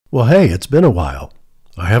Well, hey, it's been a while.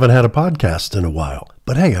 I haven't had a podcast in a while.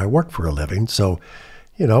 But hey, I work for a living, so,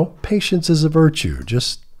 patience is a virtue.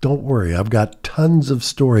 Just don't worry. I've got tons of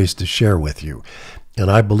stories to share with you.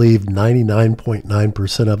 And I believe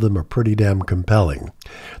 99.9% of them are pretty damn compelling.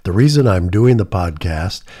 The reason I'm doing the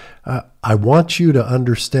podcast, I want you to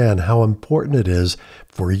understand how important it is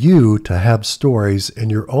for you to have stories in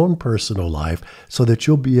your own personal life so that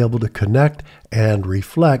you'll be able to connect and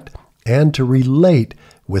reflect and to relate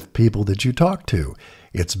with people that you talk to.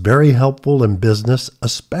 It's very helpful in business,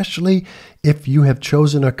 especially if you have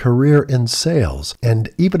chosen a career in sales. And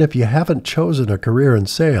even if you haven't chosen a career in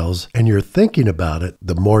sales and you're thinking about it,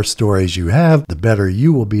 the more stories you have, the better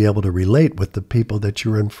you will be able to relate with the people that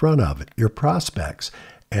you're in front of, your prospects,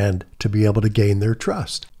 and to be able to gain their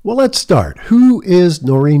trust. Well, let's start. Who is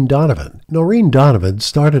Noreen Donovan? Noreen Donovan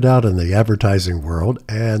started out in the advertising world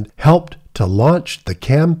and helped to launch the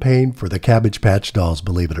campaign for the Cabbage Patch Dolls,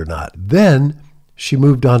 believe it or not. Then she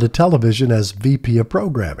moved on to television as VP of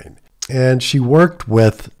Programming. And she worked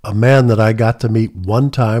with a man that I got to meet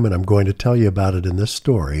one time, and I'm going to tell you about it in this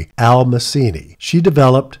story, Al Massini. She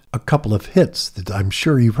developed a couple of hits that I'm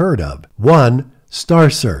sure you've heard of. One, Star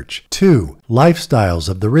Search. 2, Lifestyles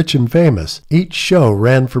of the Rich and Famous. Each show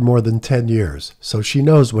ran for more than 10 years, so she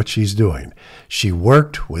knows what she's doing. She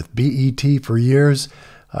worked with BET for years.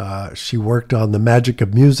 She worked on The Magic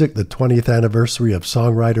of Music, the 20th anniversary of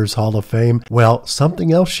Songwriters Hall of Fame. Well,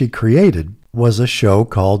 something else she created was a show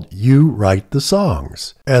called You Write the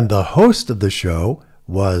Songs. And the host of the show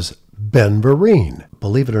was Ben Vereen.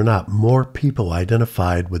 Believe it or not, more people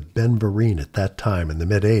identified with Ben Vereen at that time in the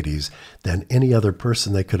mid-'80s than any other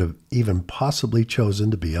person they could have even possibly chosen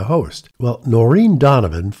to be a host. Well, Noreen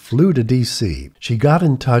Donovan flew to D.C. She got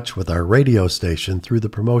in touch with our radio station through the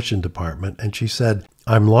promotion department, and she said,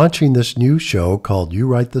 I'm launching this new show called You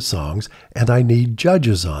Write the Songs, and I need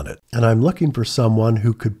judges on it. And I'm looking for someone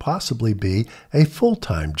who could possibly be a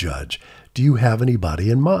full-time judge. Do you have anybody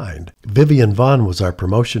in mind? Vivian Vaughn was our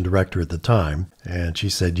promotion director at the time, and she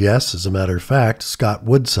said yes. As a matter of fact, Scott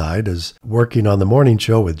Woodside is working on the morning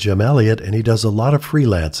show with Jim Elliott, and he does a lot of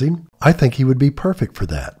freelancing. I think he would be perfect for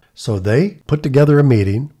that. So they put together a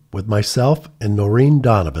meeting with myself and Noreen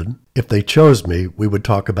Donovan. If they chose me, we would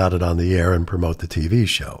talk about it on the air and promote the TV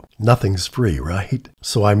show. Nothing's free, right?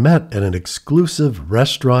 So I met at an exclusive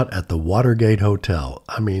restaurant at the Watergate Hotel.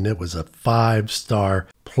 I mean, it was a 5-star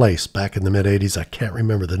place back in the mid-'80s. I can't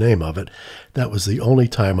remember the name of it. That was the only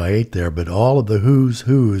time I ate there, but all of the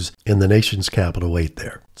who's in the nation's capital ate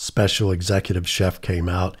there. Special executive chef came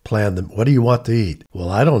out, planned them. What do you want to eat? Well,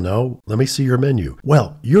 I don't know. Let me see your menu.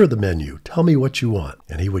 Well, you're the menu. Tell me what you want.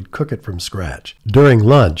 And he would cook it from scratch. During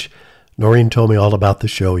lunch, Noreen told me all about the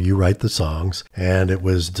show, You Write the Songs, and it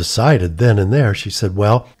was decided then and there. She said,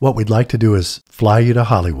 well, what we'd like to do is fly you to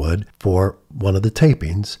Hollywood for one of the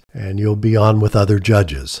tapings, and you'll be on with other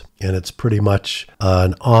judges. And it's pretty much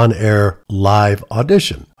an on-air live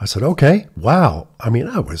audition. I said, okay, wow. I mean,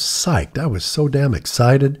 I was psyched. I was so damn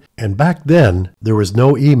excited. And back then, there was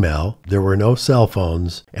no email, there were no cell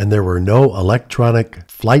phones, and there were no electronic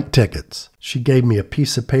flight tickets. She gave me a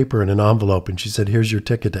piece of paper and an envelope, and she said, here's your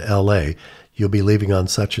ticket to L.A. You'll be leaving on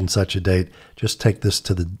such and such a date. Just take this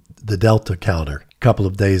to the Delta counter. A couple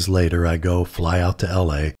of days later, I go fly out to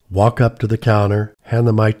L.A., walk up to the counter, hand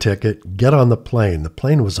them my ticket, get on the plane. The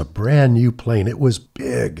plane was a brand new plane. It was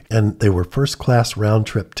big, and they were first-class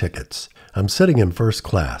round-trip tickets. I'm sitting in first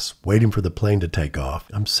class, waiting for the plane to take off.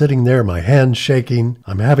 I'm sitting there, my hands shaking.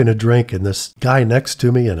 I'm having a drink, and this guy next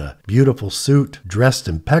to me in a beautiful suit, dressed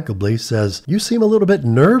impeccably, says, you seem a little bit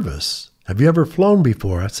nervous. Have you ever flown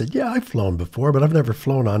before? I said, yeah, I've flown before, but I've never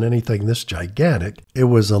flown on anything this gigantic. It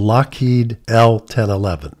was a Lockheed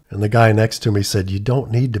L-1011. And the guy next to me said, you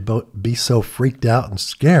don't need to be so freaked out and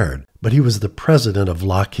scared. But he was the president of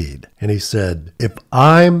Lockheed. And he said, if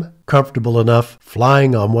I'm comfortable enough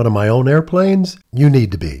flying on one of my own airplanes, you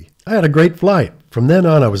need to be. I had a great flight. From then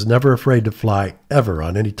on, I was never afraid to fly ever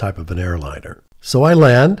on any type of an airliner. So I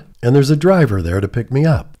land, and there's a driver there to pick me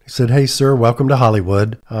up. He said, hey, sir, welcome to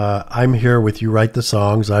Hollywood. I'm here with You Write the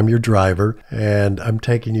Songs. I'm your driver, and I'm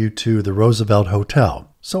taking you to the Roosevelt Hotel.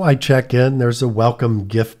 So I check in. There's a welcome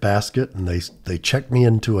gift basket, and they check me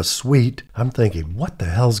into a suite. I'm thinking, what the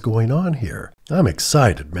hell's going on here? I'm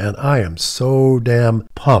excited, man. I am so damn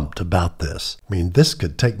pumped about this. I mean, this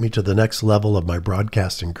could take me to the next level of my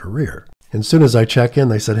broadcasting career. And as soon as I check in,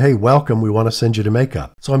 they said, hey, welcome, we want to send you to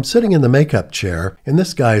makeup. So I'm sitting in the makeup chair, and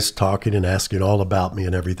this guy's talking and asking all about me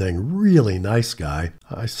and everything. Really nice guy.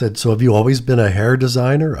 I said, so have you always been a hair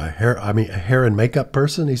designer, a hair and makeup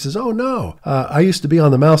person? He says, oh, no. I used to be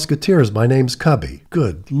on the Mouseketeers. My name's Cubby.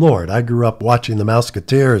 Good Lord, I grew up watching the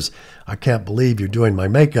Mouseketeers. I can't believe you're doing my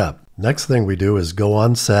makeup. Next thing we do is go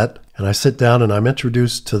on set, and I sit down and I'm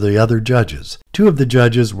introduced to the other judges. Two of the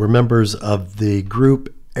judges were members of the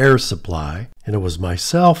group Air Supply, and it was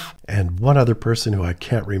myself and one other person who I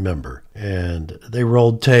can't remember. And they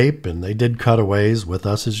rolled tape and they did cutaways with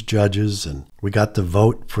us as judges, and we got to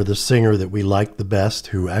vote for the singer that we liked the best,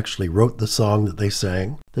 who actually wrote the song that they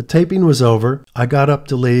sang. The taping was over. I got up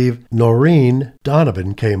to leave. Noreen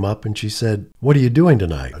Donovan came up and she said, what are you doing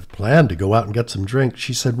tonight? I planned to go out and get some drinks.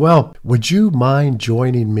 She said, well, would you mind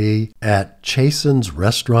joining me at Chasen's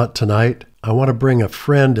restaurant tonight? I want to bring a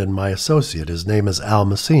friend and my associate. His name is Al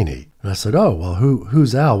Massini. And I said, oh, well,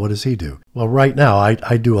 who's Al? What does he do? Well, right now,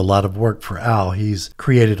 I do a lot of work for Al. He's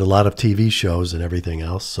created a lot of TV shows and everything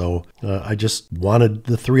else. So I just wanted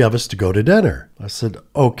the three of us to go to dinner. I said,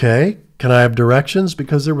 okay, can I have directions?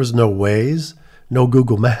 Because there was no Waze, no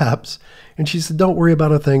Google Maps. And she said, don't worry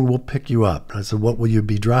about a thing. We'll pick you up. And I said, what will you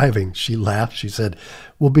be driving? She laughed. She said,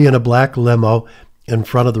 we'll be in a black limo in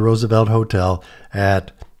front of the Roosevelt Hotel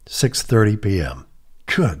at 6:30 p.m.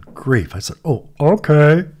 Good grief. I said, oh,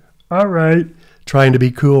 okay. All right. Trying to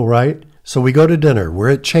be cool, right? So we go to dinner. We're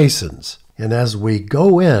at Chasen's. And as we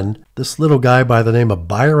go in, this little guy by the name of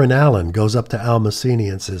Byron Allen goes up to Al Massini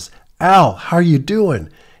and says, Al, how are you doing?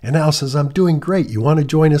 And Al says, I'm doing great. You want to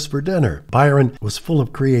join us for dinner? Byron was full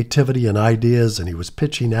of creativity and ideas, and he was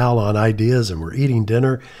pitching Al on ideas, and we're eating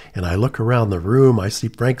dinner. And I look around the room. I see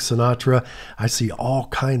Frank Sinatra. I see all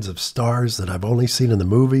kinds of stars that I've only seen in the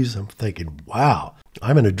movies. I'm thinking, wow,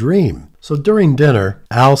 I'm in a dream. So during dinner,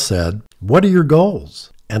 Al said, what are your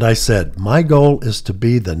goals? And I said, my goal is to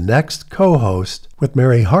be the next co-host with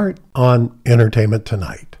Mary Hart on Entertainment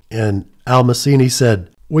Tonight. And Al Massini said,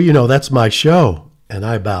 well, you know, that's my show. And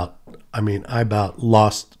I about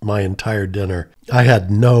lost my entire dinner. I had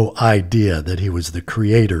no idea that he was the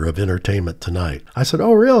creator of Entertainment Tonight. I said,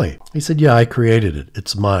 oh, really? He said, yeah, I created it.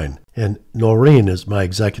 It's mine. And Noreen is my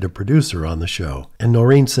executive producer on the show. And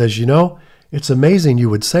Noreen says, you know, it's amazing you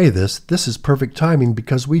would say this. This is perfect timing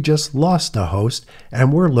because we just lost a host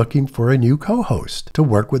and we're looking for a new co-host to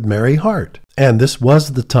work with Mary Hart. And this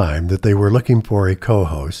was the time that they were looking for a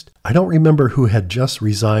co-host. I don't remember who had just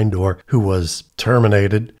resigned or who was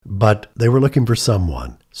terminated, but they were looking for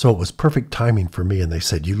someone. So it was perfect timing for me. And they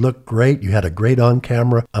said, you look great. You had a great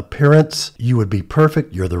on-camera appearance. You would be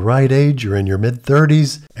perfect. You're the right age. You're in your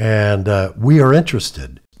mid-30s. And we are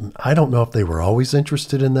interested. I don't know if they were always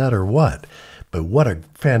interested in that or what, but what a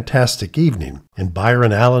fantastic evening. And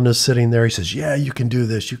Byron Allen is sitting there. He says, yeah, you can do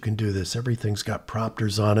this. You can do this. Everything's got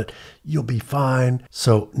prompters on it. You'll be fine.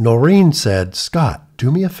 So Noreen said, Scott, do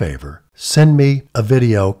me a favor. Send me a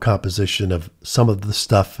video composition of some of the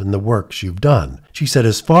stuff and the works you've done. She said,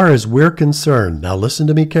 as far as we're concerned, now listen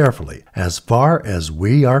to me carefully. As far as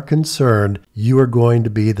we are concerned, you are going to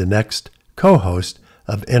be the next co-host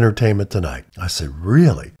of Entertainment Tonight. I said,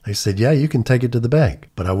 really? They said, yeah, you can take it to the bank,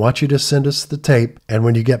 but I want you to send us the tape, and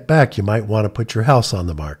when you get back, you might want to put your house on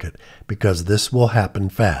the market because this will happen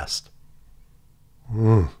fast.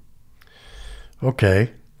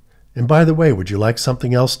 Okay. And by the way, would you like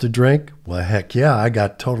something else to drink? Well, heck yeah, I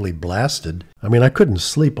got totally blasted. I mean, I couldn't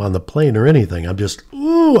sleep on the plane or anything. I'm just,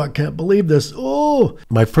 ooh, I can't believe this. Ooh.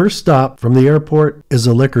 My first stop from the airport is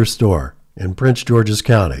a liquor store in Prince George's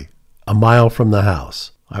County, a mile from the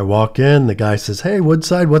house. I walk in, the guy says, hey,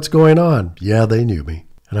 Woodside, what's going on? Yeah, they knew me.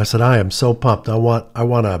 And I said, I am so pumped. I want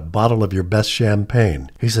a bottle of your best champagne.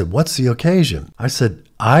 He said, what's the occasion? I said,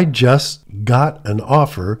 I just got an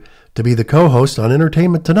offer to be the co-host on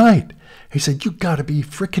Entertainment Tonight. He said, you got to be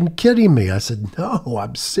freaking kidding me. I said, no,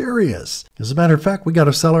 I'm serious. As a matter of fact, we got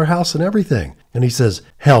to sell our house and everything. And he says,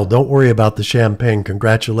 hell, don't worry about the champagne.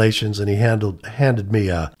 Congratulations. And he handed me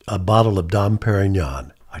a bottle of Dom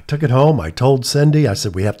Perignon. I took it home. I told Cindy, I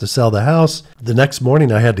said, we have to sell the house. The next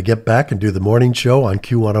morning, I had to get back and do the morning show on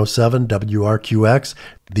Q107 WRQX,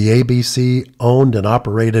 the ABC-owned and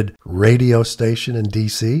operated radio station in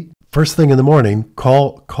D.C. First thing in the morning,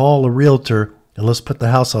 call a realtor and let's put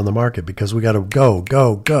the house on the market because we got to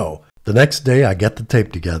go. The next day, I get the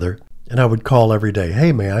tape together. And I would call every day,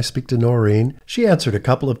 hey, may I speak to Noreen? She answered a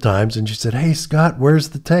couple of times and she said, hey, Scott, where's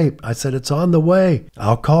the tape? I said, it's on the way.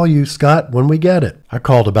 I'll call you, Scott, when we get it. I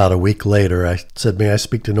called about a week later. I said, may I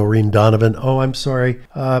speak to Noreen Donovan? Oh, I'm sorry.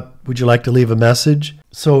 Would you like to leave a message?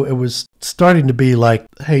 So it was starting to be like,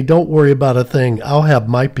 hey, don't worry about a thing. I'll have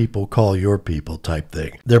my people call your people type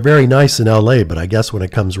thing. They're very nice in LA, but I guess when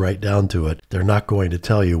it comes right down to it, they're not going to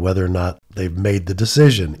tell you whether or not they've made the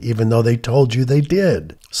decision, even though they told you they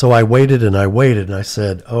did. So I waited and I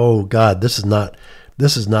said, oh God, this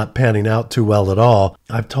is not panning out too well at all.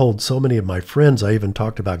 I've told so many of my friends, I even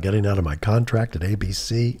talked about getting out of my contract at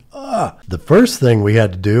ABC. The first thing we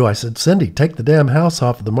had to do, I said, Cindy, take the damn house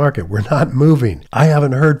off of the market. We're not moving. I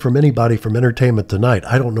haven't heard from anybody from Entertainment Tonight.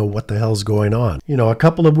 I don't know what the hell's going on. A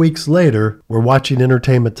couple of weeks later, we're watching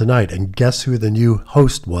Entertainment Tonight, and guess who the new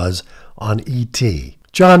host was on ET?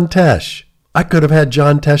 John Tesh. I could have had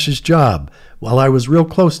John Tesh's job. Well, I was real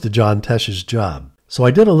close to John Tesh's job. So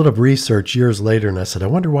I did a little research years later, and I said, I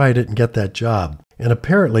wonder why I didn't get that job. And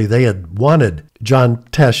apparently they had wanted John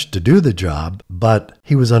Tesh to do the job, but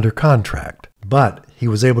he was under contract. But he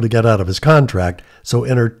was able to get out of his contract, so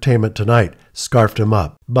Entertainment Tonight scarfed him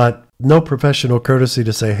up. But no professional courtesy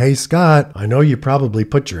to say, hey, Scott, I know you probably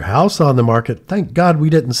put your house on the market. Thank God we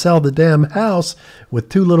didn't sell the damn house with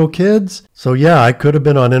 2 little kids. So yeah, I could have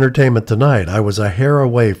been on Entertainment Tonight. I was a hair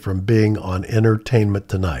away from being on Entertainment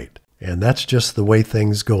Tonight. And that's just the way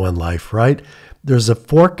things go in life, right? There's a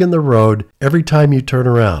fork in the road every time you turn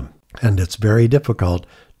around, and it's very difficult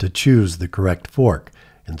to choose the correct fork.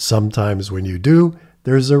 And sometimes when you do,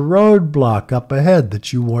 there's a roadblock up ahead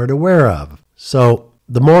that you weren't aware of. So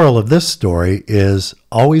the moral of this story is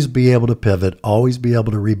always be able to pivot, always be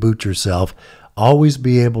able to reboot yourself, always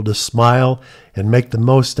be able to smile and make the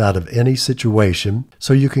most out of any situation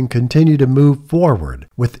so you can continue to move forward.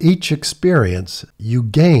 With each experience you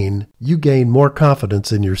gain more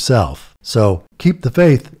confidence in yourself. So keep the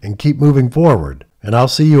faith and keep moving forward. And I'll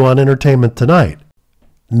see you on Entertainment Tonight.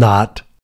 Not